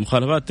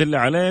المخالفات اللي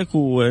عليك،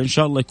 وإن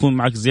شاء الله يكون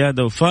معك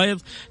زيادة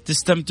وفايض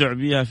تستمتع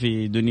بها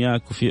في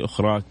دنياك وفي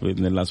أخراك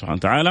بإذن الله سبحانه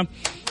وتعالى.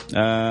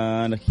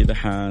 أنا كده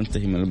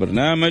حانتهي من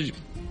البرنامج.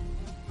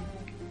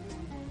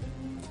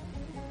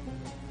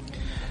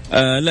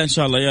 لا إن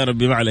شاء الله يا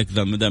ربي ما عليك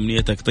ذنب مدام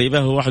نيتك طيبة.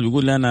 هو واحد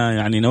يقول لي أنا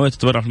يعني نويت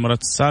أتبرع في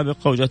المرات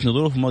السابقة وجاتني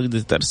ظروف وما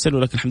قدرت أرسل،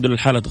 ولكن الحمد لله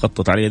الحالة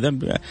تغطت علي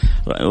ذنب.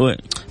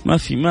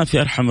 ما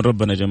في أرحم من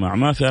ربنا يا جماعة،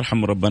 ما في أرحم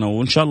من ربنا.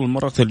 وإن شاء الله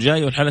المرات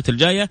الجاية والحالات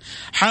الجاية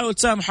حاول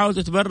تسامح، حاول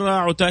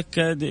تتبرع،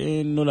 وتأكد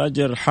إنه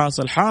الأجر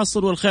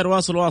حاصل والخير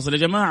واصل. يا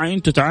جماعة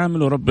أنتم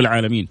تعاملوا رب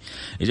العالمين،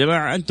 يا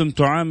جماعة أنتم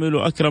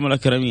تعاملوا أكرم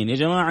الأكرمين، يا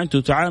جماعة أنتم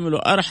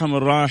تعاملوا أرحم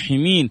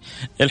الراحمين.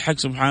 الحق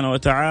سبحانه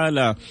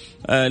وتعالى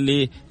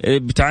اللي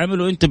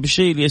بتعاملوا أنت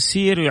بشيء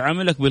يسير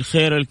يعاملك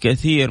بالخير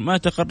الكثير. ما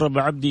تقرب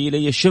عبدي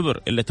إلي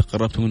شبر إلا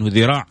تقربت منه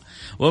ذراع،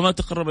 وما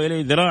تقرب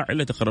إلي ذراع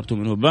إلا تقربت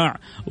منه باع،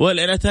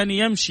 والأتاني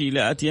يمشي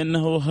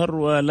لأتينه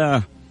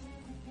هرولا.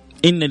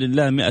 إن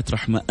لله 100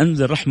 رحمة،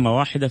 أنزل رحمة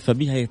واحدة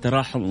فبها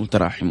يتراحم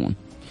المتراحمون.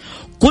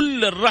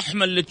 كل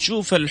الرحمة اللي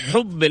تشوف،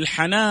 الحب،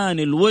 الحنان،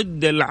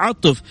 الود،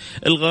 العطف،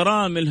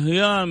 الغرام،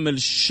 الهيام،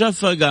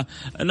 الشفقة،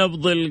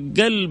 نبض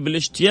القلب،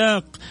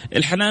 الاشتياق،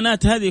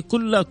 الحنانات هذه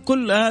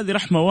كلها هذه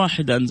رحمة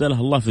واحدة أنزلها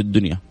الله في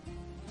الدنيا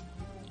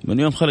من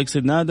يوم خلق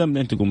سيدنا آدم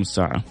لين تقوم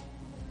الساعة.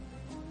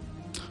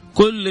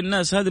 كل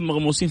الناس هذه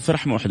مغموسين في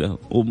رحمة واحدة،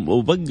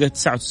 وبقى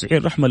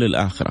 99 رحمة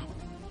للآخرة.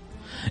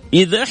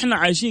 إذا إحنا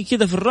عايشين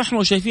كذا في الرحمة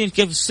وشايفين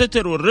كيف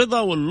الستر والرضا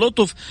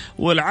واللطف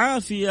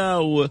والعافية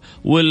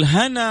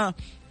والهنا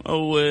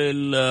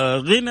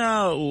والغنى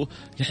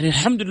يعني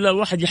الحمد لله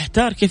الواحد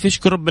يحتار كيف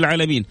يشكر رب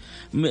العالمين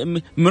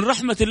من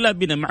رحمة الله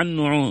بنا، مع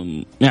أنه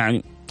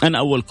يعني أنا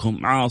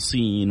أولكم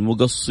عاصين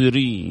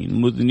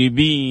مقصرين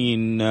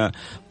مذنبين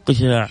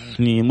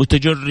يعني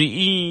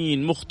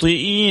متجرئين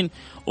مخطئين،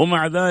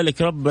 ومع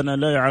ذلك ربنا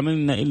لا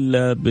يعاملنا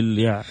إلا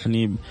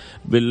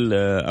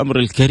بالأمر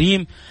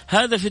الكريم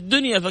هذا في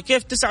الدنيا.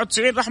 فكيف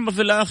 99 رحمة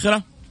في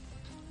الآخرة؟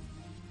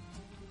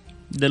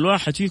 ده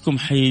الواحد فيكم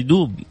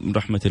حيدوب من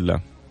رحمة الله،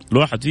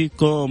 الواحد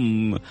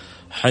فيكم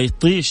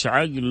حيطيش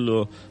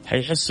عقله،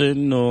 حيحس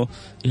إنه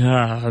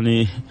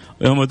يعني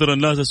يوم ترى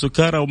الناس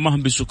سكارى وما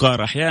هم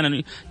بسكارى.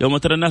 أحيانا يوم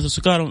ترى الناس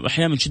سكارى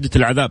أحيانا من شدة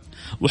العذاب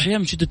وأحيانا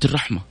من شدة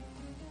الرحمة.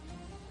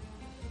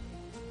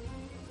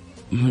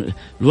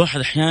 الواحد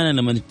أحيانا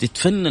لما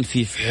تتفنن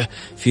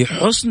في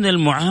حسن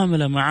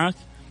المعاملة معك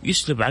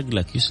يسلب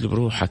عقلك يسلب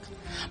روحك.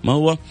 ما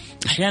هو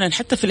أحيانا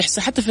حتى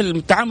في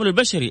التعامل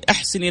البشري،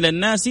 أحسن إلى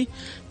الناس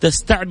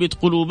تستعبد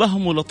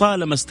قلوبهم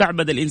لطالما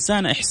استعبد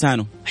الإنسان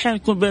إحسانه. أحيانا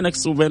يكون بينك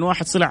وبين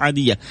واحد صلة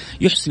عادية،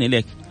 يحسن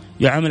إليك،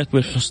 يعاملك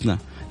بالحسنى،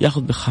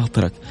 يأخذ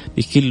بخاطرك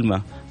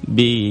بكلمة،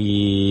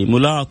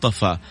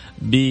 بملاطفة،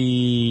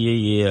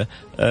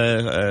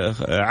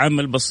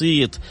 بعمل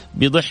بسيط،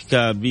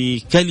 بضحكة،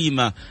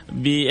 بكلمة،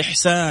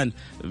 بإحسان،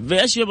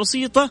 بأشياء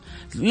بسيطة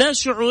لا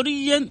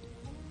شعوريا،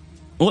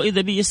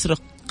 وإذا بي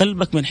يسرق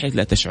قلبك من حيث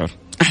لا تشعر.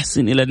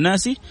 أحسن إلى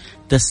الناس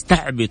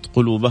تستعبد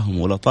قلوبهم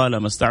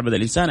ولطالما استعبد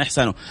الإنسان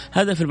إحسانه.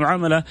 هذا في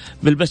المعاملة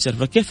بالبشر.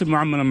 فكيف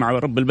المعاملة مع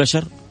رب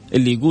البشر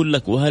اللي يقول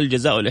لك وهل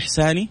جزاء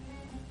الإحسان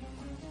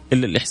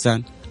إلا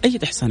الإحسان؟ أي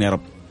إحسان يا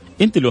رب؟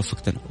 أنت اللي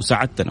وفقتنا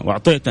وساعدتنا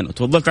وأعطيتنا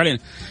وتفضلت علينا.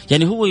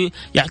 يعني هو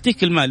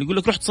يعطيك المال يقول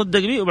لك روح تصدق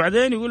بي،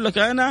 وبعدين يقول لك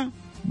أنا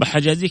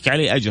بحجازيك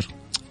عليه أجر.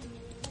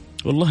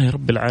 والله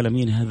رب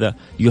العالمين هذا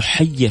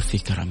يحير في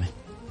كرمه،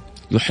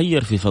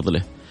 يحير في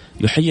فضله،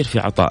 يحير في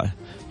عطائه،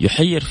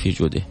 يحير في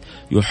جوده،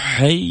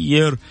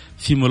 يحير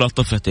في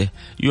ملاطفته،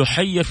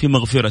 يحير في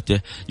مغفرته،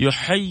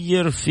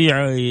 يحير في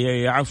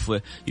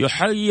عفوه،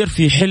 يحير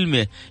في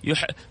حلمه،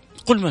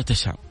 قل ما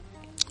تشاء.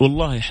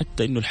 والله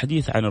حتى إنه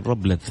الحديث عن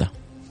الرب لذة.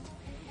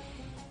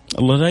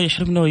 الله لا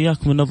يحرمنا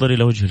وإياكم النظر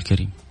إلى وجه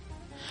الكريم.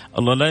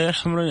 الله لا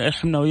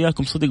يحرمنا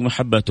وإياكم صدق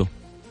محبته.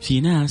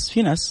 في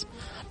ناس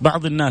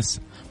بعض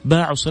الناس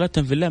باعوا صلاة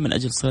في الله من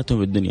أجل صلاتهم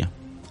بالدنيا.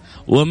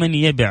 ومن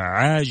يبع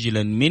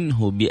عاجلا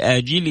منه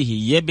بآجله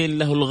يبن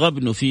له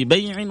الغبن في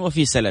بيع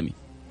وفي سلم.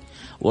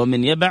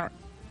 ومن يبع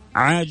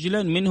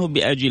عاجلا منه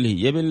بآجله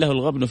يبن له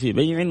الغبن في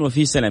بيع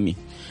وفي سلم.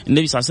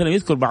 النبي صلى الله عليه وسلم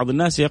يذكر بعض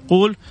الناس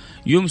يقول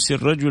يمسي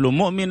الرجل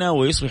مؤمنا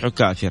ويصبح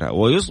كافرا،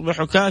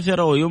 ويصبح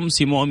كافرا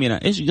ويمسي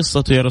مؤمنا. إيش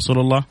قصته يا رسول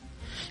الله؟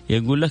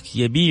 يقول لك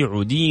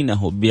يبيع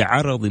دينه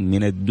بعرض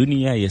من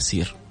الدنيا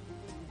يسير.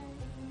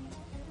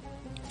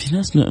 في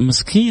ناس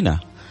مسكينة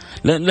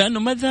لأنه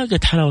ما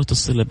ذاقت حلاوة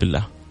الصلة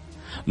بالله،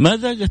 ما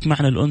ذاقت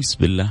معنى الأنس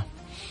بالله،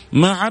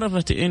 ما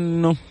عرفت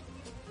إنه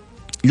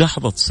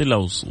لحظة صلة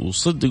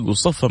وصدق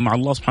وصفة مع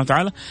الله سبحانه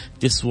وتعالى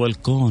تسوى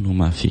الكون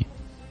وما فيه.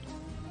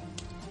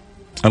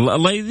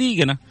 الله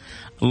يذيقنا،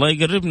 الله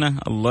يقربنا،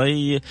 الله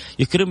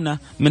يكرمنا.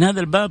 من هذا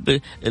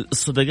الباب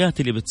الصدقات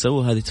اللي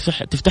بتسووها هذه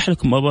تفتح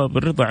لكم أبواب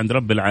الرضا عند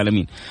رب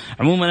العالمين.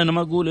 عموما أنا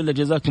ما أقول إلا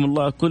جزاكم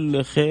الله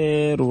كل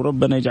خير،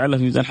 وربنا يجعلها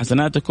في ميزان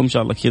حسناتكم إن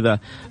شاء الله. كذا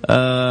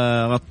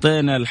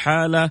غطينا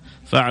الحالة،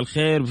 فاعل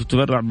خير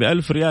بتبرع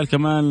ب1000 ريال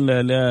كمان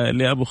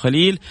لأبو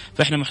خليل،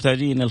 فإحنا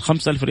محتاجين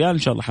 5000 ريال إن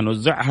شاء الله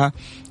حنوزعها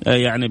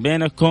يعني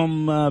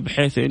بينكم،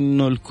 بحيث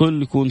إنه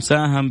الكل يكون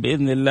ساهم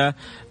بإذن الله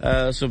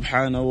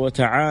سبحانه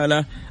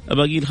وتعالى.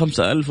 باقي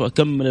 5000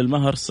 وأكمل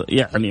المهر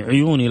يعني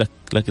عيوني لك،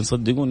 لكن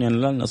صدقوني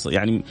يعني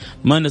يعني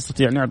ما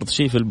نستطيع نعرض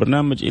شيء في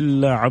البرنامج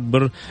إلا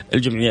عبر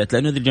الجمعيات،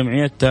 لأن هذه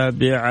الجمعيات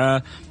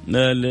تابعة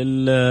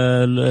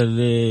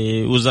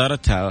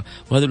لوزارتها،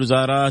 وهذه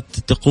الوزارات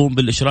تقوم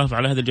بالإشراف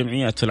على هذه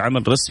الجمعيات في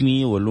العمل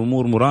الرسمي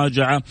والأمور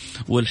مراجعة،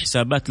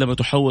 والحسابات لما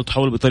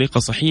تحول بطريقة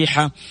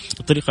صحيحة.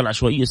 الطريقة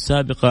العشوائية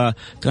السابقة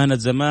كانت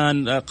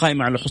زمان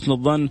قائمة على حسن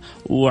الظن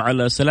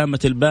وعلى سلامة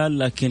البال،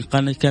 لكن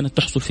كانت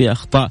تحصل فيها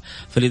أخطاء.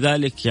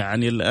 فلذلك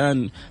يعني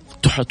الآن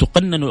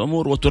تقنن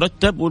الأمور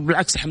وترتب،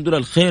 وبالعكس الحمد لله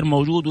الخير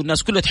موجود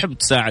والناس كلها تحب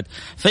تساعد.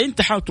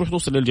 فأنت حاول تروح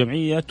توصل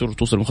للجمعية، تروح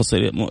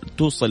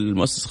توصل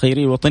للمؤسسة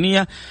الخيرية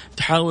الوطنية،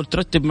 تحاول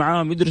ترتب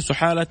معاهم، يدرسوا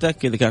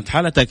حالتك. إذا كانت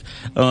حالتك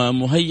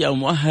مهيئة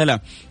ومؤهلة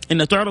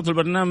إن تعرض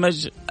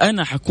البرنامج،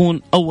 أنا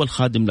حكون أول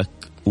خادم لك،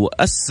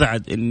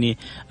 وأسعد إني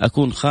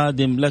أكون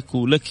خادم لك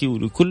ولك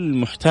ولكل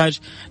محتاج،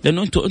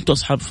 لأنه أنتوا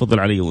أصحاب الفضل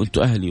علي،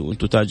 وأنتوا أهلي،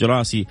 وأنتوا تاج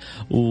راسي،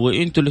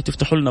 وأنتوا اللي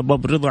تفتحوا لنا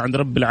باب الرضا عند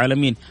رب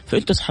العالمين.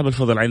 فأنتوا أصحاب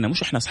الفضل علينا،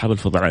 مش إحنا أصحاب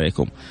الفضل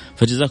عليكم.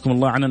 فجزاكم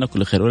الله عننا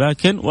كل خير،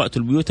 ولكن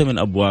وأتوا البيوت من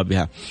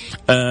أبوابها.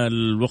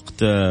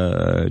 الوقت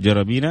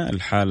جرى بينا.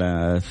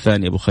 الحالة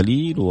الثانية أبو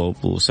خليل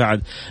وأبو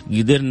سعد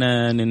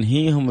قدرنا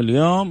ننهيهم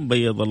اليوم،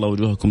 بيض الله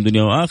وجوهكم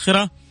دنيا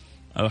وآخرة.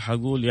 أو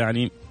حقول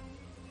يعني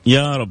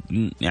يا رب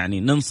يعني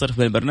ننصرف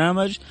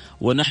بالبرنامج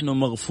ونحن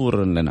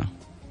مغفور لنا.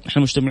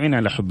 احنا مجتمعين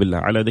على حب الله،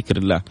 على ذكر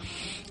الله،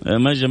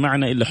 ما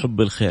جمعنا إلا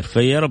حب الخير.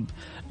 فيا رب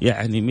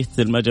يعني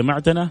مثل ما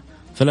جمعتنا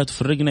فلا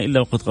تفرقنا إلا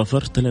وقد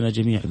غفرت لنا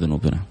جميع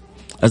ذنوبنا،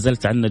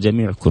 أزلت عنا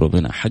جميع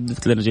كروبنا،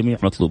 حققت لنا جميع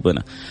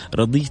مطلوبنا،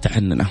 رضيت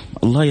عننا.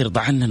 الله يرضى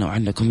عننا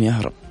وعنكم يا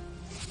رب.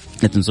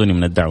 لا تنسوني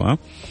من الدعوة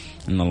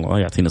إن الله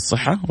يعطيني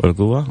الصحة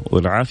والقوة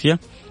والعافية،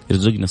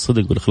 يرزقني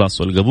الصدق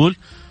والإخلاص والقبول،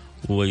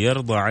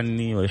 ويرضى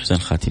عني ويحسن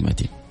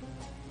خاتمتي.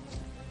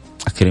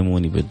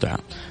 أكرموني بالدعاء.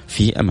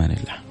 في أمان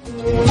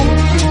الله.